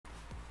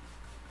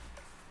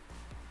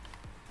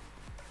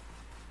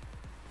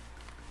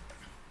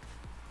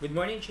Good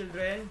morning,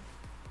 children.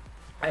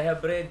 I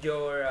have read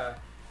your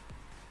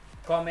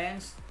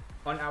comments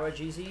on our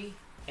GC,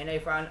 and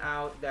I found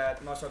out that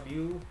most of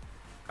you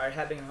are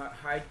having a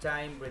hard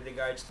time with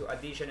regards to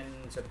addition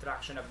and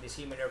subtraction of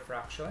dissimilar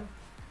fraction.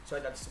 So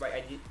that's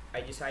why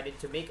I decided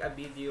to make a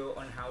video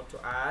on how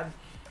to add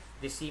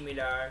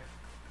dissimilar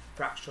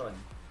fraction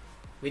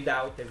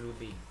without the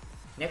grouping.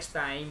 Next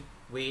time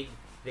with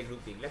the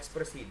grouping. Let's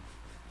proceed.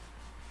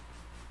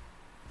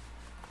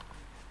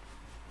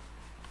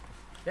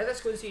 Let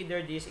us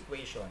consider this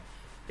equation.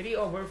 3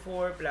 over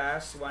 4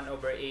 plus 1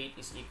 over 8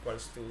 is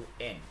equals to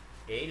n.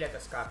 Okay, let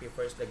us copy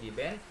first the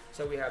given.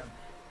 So we have,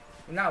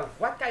 now,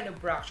 what kind of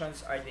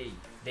fractions are they?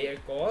 They are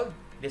called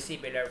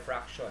dissimilar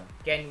fraction.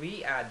 Can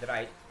we add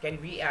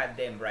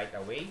them right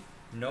away?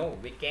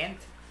 No, we can't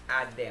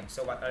add them.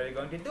 So what are we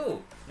going to do?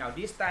 Now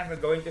this time we're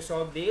going to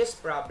solve this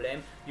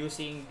problem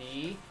using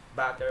the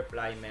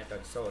butterfly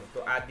method. So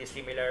to add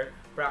dissimilar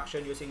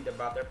fraction using the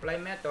butterfly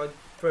method,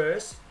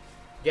 first,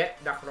 get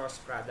the cross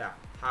product.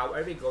 How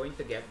are we going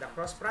to get the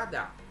cross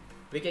product?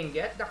 We can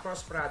get the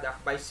cross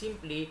product by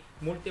simply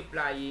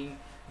multiplying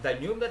the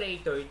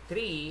numerator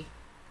 3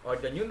 or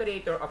the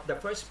numerator of the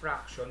first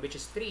fraction, which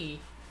is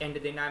 3, and the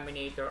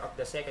denominator of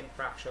the second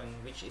fraction,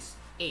 which is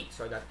 8.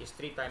 So that is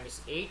 3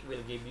 times 8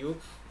 will give you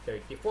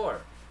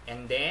 34.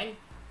 And then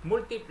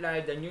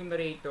multiply the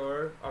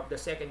numerator of the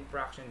second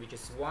fraction, which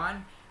is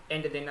 1,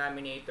 and the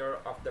denominator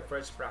of the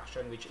first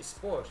fraction, which is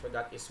 4. So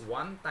that is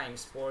 1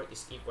 times 4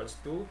 is equals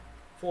to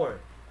 4.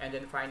 And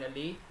then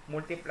finally,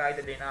 multiply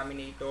the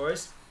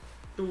denominators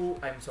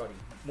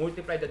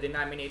multiply the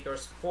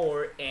denominators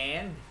 4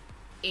 and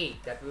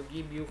 8. That will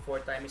give you 4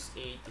 times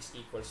 8 is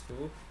equals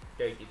to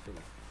 32.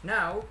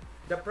 Now,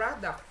 the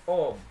product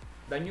of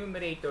the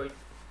numerator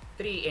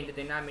 3 and the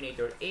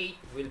denominator 8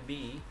 will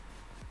be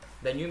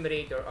the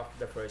numerator of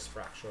the first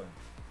fraction,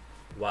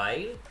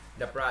 while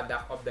the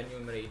product of the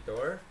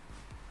numerator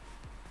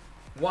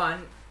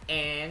 1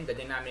 and the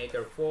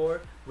denominator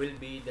 4 will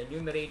be the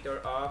numerator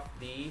of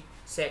the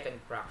second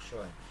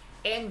fraction.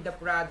 And the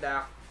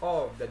product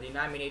of the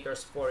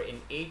denominators 4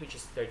 and 8, which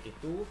is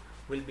 32,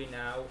 will be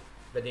now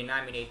the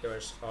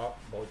denominators of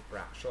both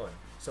fractions.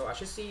 So as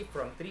you see,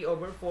 from 3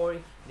 over 4,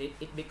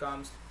 it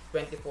becomes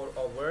 24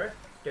 over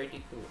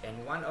 32,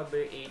 and 1 over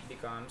 8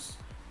 becomes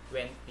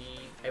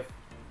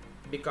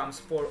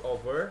 4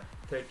 over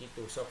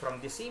 32. So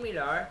from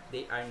dissimilar,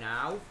 they are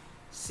now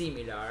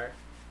similar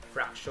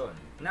fraction.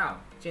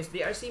 Now, since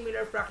they are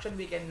similar fraction,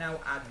 we can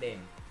now add them.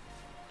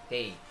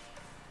 Okay,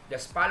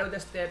 just follow the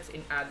steps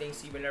in adding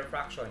similar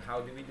fraction. How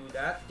do we do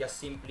that?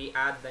 Just simply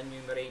add the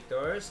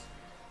numerators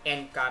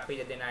and copy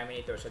the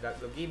denominator. So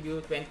that will give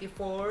you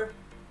 24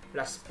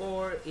 plus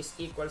 4 is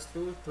equals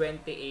to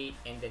 28,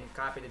 and then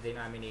copy the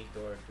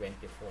denominator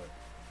 24.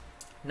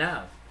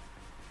 Now,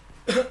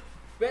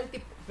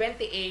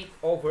 28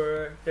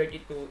 over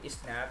 32 is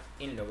not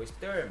in lowest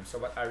term. So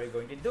what are we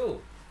going to do?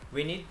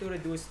 We need to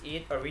reduce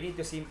it, or we need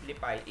to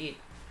simplify it.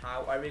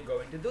 How are we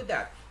going to do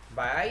that?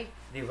 By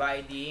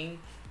dividing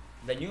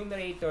the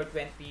numerator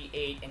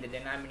 28 and the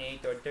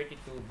denominator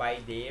 32 by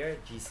their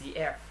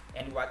GCF.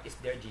 And what is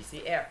their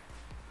GCF?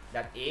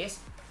 That is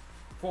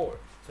 4.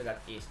 So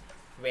that is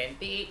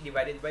 28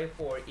 divided by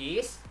 4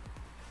 is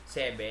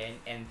 7,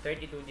 and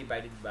 32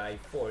 divided by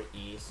 4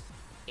 is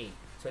 8.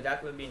 So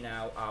that will be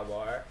now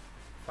our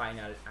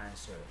final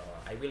answer.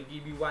 I will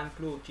give you one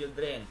clue,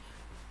 children,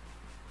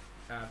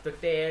 to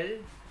tell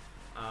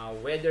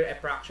whether a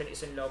fraction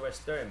is in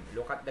lowest term.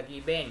 Look at the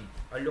given,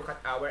 or look at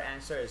our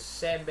answers.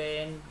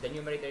 7, the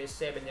numerator is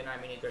 7,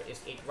 denominator is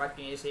 8. What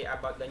can you say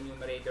about the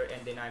numerator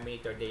and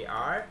denominator? They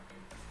are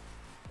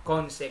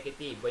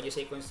consecutive. When you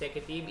say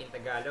consecutive in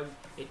Tagalog,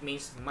 it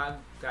means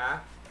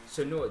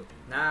magkasunod.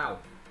 Now,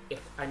 if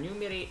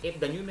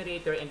the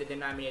numerator and the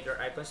denominator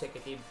are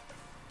consecutive,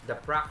 the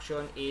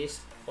fraction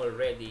is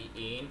already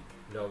in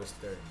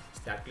lowest term. Is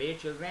that clear,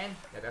 children?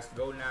 Let us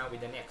go now with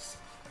the next.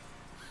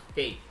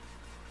 Okay,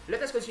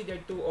 let us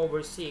consider 2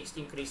 over 6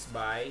 increased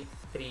by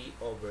 3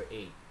 over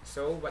 8.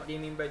 So, what do you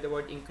mean by the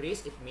word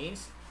increase? It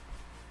means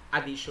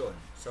addition.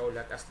 So,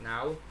 let us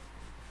now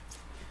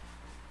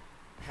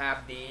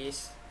have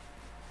this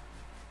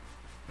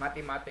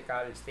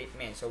mathematical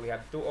statement. So, we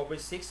have 2 over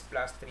 6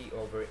 plus 3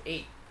 over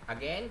 8.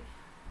 Again,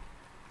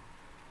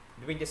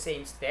 doing the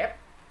same step.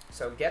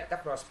 So, get the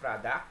cross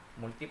product,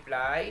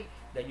 multiply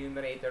the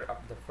numerator of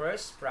the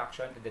first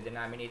fraction to the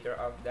denominator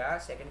of the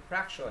second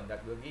fraction.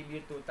 That will give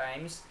you 2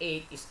 times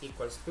 8 is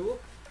equals to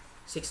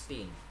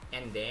 16.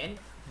 And then,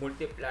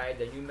 multiply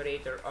the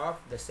numerator of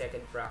the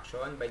second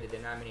fraction by the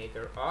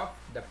denominator of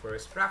the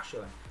first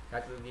fraction.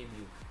 That will give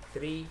you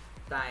 3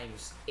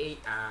 times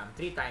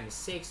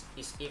 6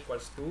 is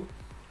equals to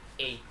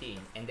 18.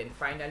 And then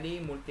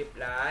finally,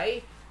 multiply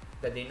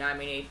the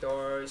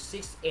denominator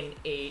 6 and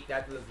 8.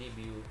 That will give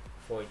you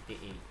 48.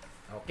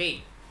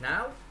 Okay,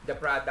 now the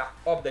product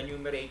of the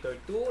numerator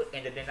 2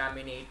 and the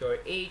denominator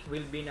 8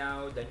 will be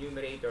now the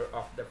numerator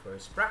of the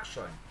first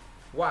fraction,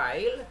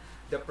 while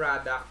the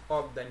product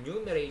of the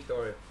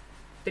numerator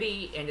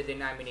 3 and the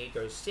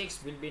denominator 6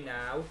 will be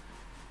now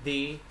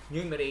the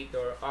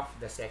numerator of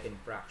the second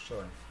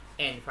fraction.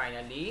 And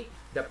finally,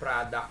 the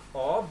product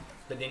of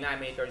the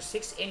denominator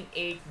 6 and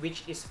 8,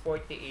 which is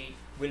 48,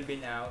 will be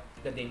now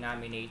the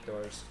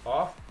denominators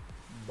of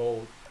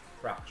both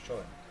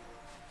fractions.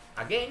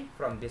 Again,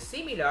 from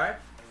dissimilar,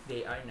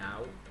 they are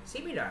now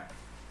similar.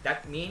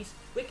 That means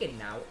we can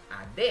now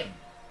add them.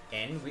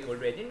 And we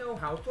already know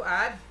how to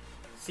add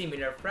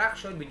similar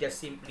fraction. We just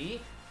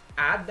simply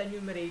add the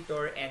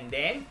numerator and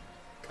then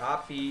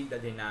copy the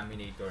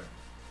denominator.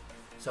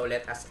 So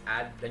let us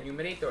add the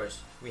numerators.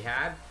 We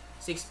have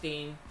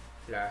 16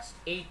 plus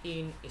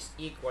 18 is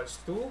equals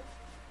to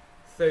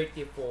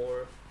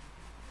 34.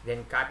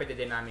 Then copy the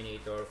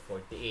denominator,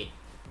 48.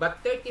 But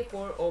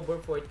 34 over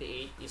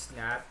 48 is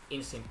not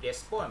in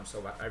simplest form. So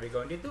what are we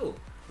going to do?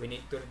 We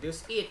need to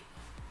reduce it.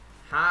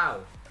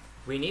 How?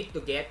 We need to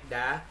get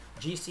the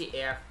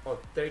GCF of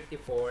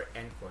 34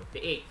 and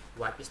 48.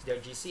 What is their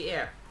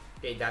GCF?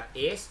 Okay, that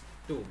is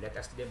 2. Let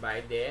us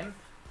divide them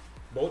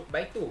both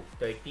by 2.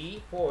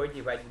 34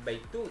 divided by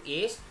 2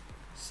 is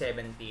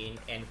 17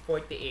 and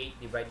 48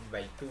 divided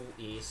by 2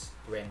 is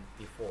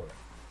 24.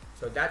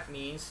 So that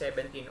means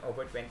 17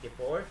 over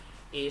 24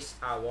 is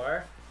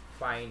our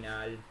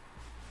final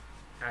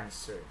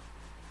answer.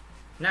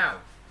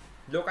 Now,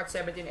 look at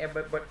 17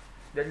 but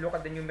then look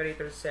at the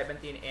numerator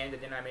 17 and the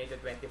denominator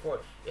 24.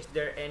 Is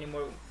there any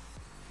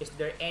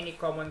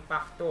common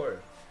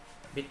factor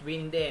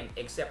between them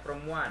except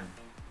from 1?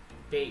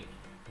 Okay,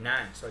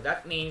 none. So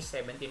that means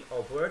 17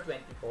 over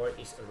 24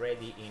 is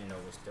already in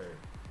lowest term.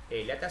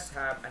 Okay, let us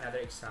have another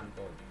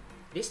example.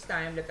 This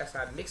time, let us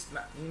have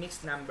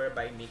mixed number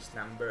by mixed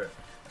number.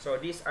 So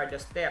these are the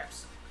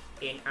steps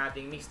in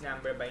adding mixed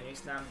number by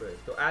mixed number.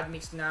 To add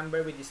mixed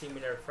number with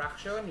dissimilar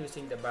fraction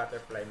using the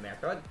butterfly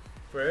method,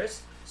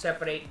 first,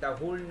 separate the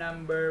whole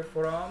number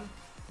from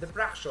the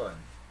fraction.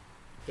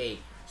 Okay,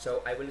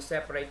 so I will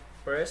separate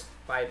first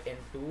 5 and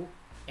 2,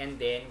 and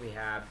then we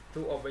have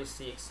 2 over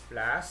 6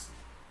 plus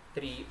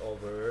 3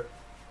 over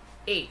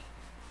 8.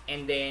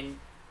 And then,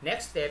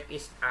 next step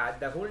is add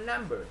the whole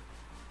number.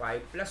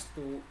 5 plus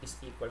 2 is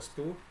equals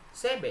to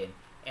 7.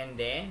 And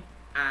then,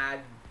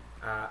 add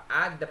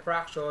the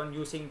fraction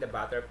using the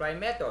butterfly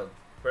method.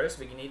 First,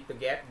 we need to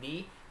get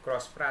the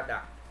cross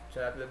product. So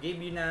that will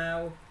give you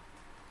now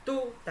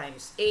 2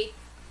 times 8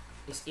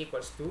 is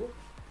equals to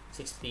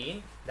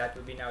 16. That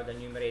will be now the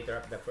numerator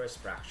of the first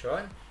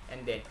fraction.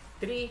 And then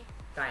 3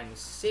 times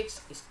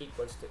 6 is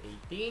equals to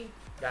 18.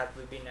 That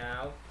will be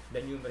now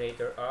the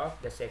numerator of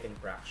the second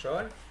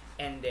fraction.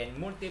 And then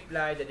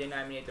multiply the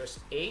denominators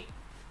 8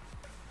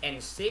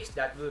 and 6.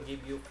 That will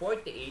give you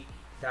 48.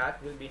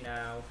 That will be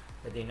now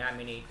the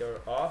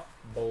denominator of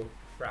both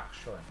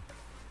fractions.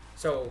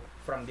 So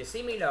from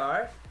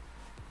dissimilar,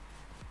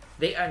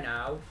 they are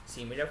now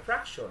similar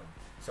fraction.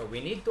 So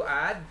we need to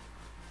add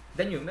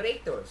the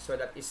numerator. So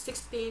that is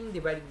 16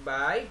 divided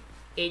by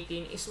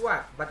 18 is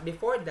what? But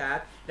before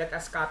that, let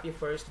us copy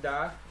first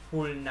the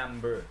whole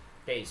number.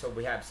 Okay, so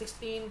we have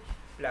 16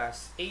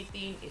 plus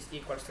 18 is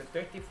equals to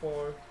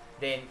 34.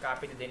 Then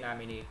copy the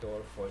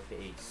denominator,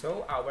 48.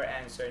 So our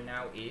answer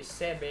now is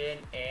 7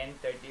 and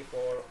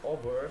 34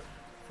 over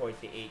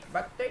 48.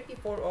 But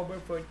 34 over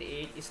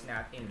 48 is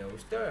not in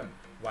those terms.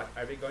 What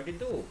are we going to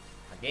do?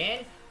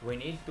 Again, we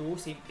need to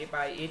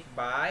simplify it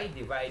by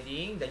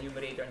dividing the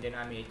numerator and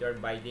denominator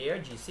by their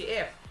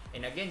GCF.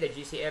 And again, the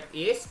GCF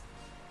is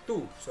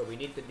 2. So we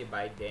need to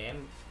divide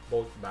them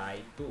both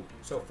by 2.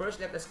 So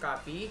first, let us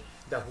copy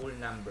the whole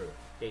number.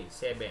 Okay,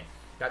 7.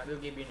 That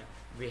will give you,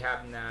 we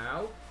have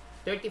now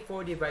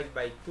 34 divided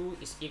by 2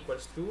 is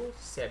equals to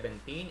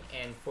 17,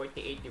 and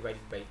 48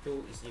 divided by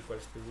 2 is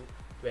equals to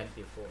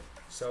 24.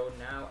 So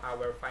now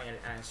our final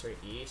answer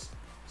is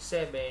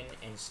 7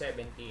 and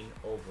 17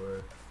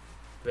 over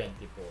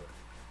 24.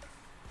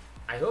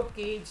 I hope,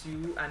 kids,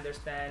 you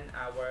understand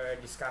our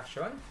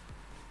discussion.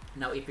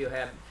 Now, if you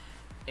have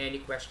any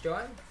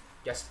question,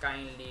 just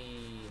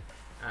kindly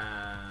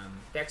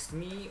text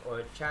me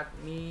or chat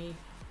me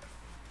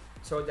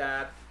so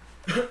that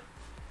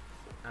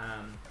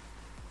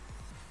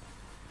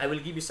I will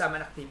give you some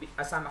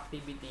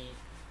activity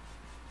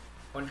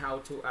on how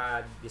to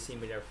add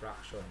dissimilar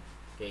fraction.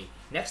 Okay.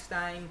 Next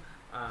time,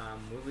 I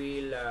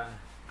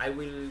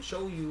will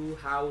show you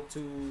how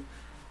to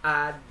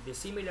add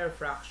dissimilar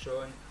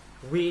fraction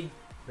with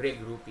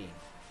regrouping.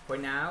 For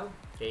now,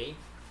 okay.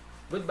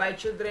 Goodbye,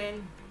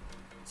 children.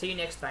 See you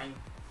next time.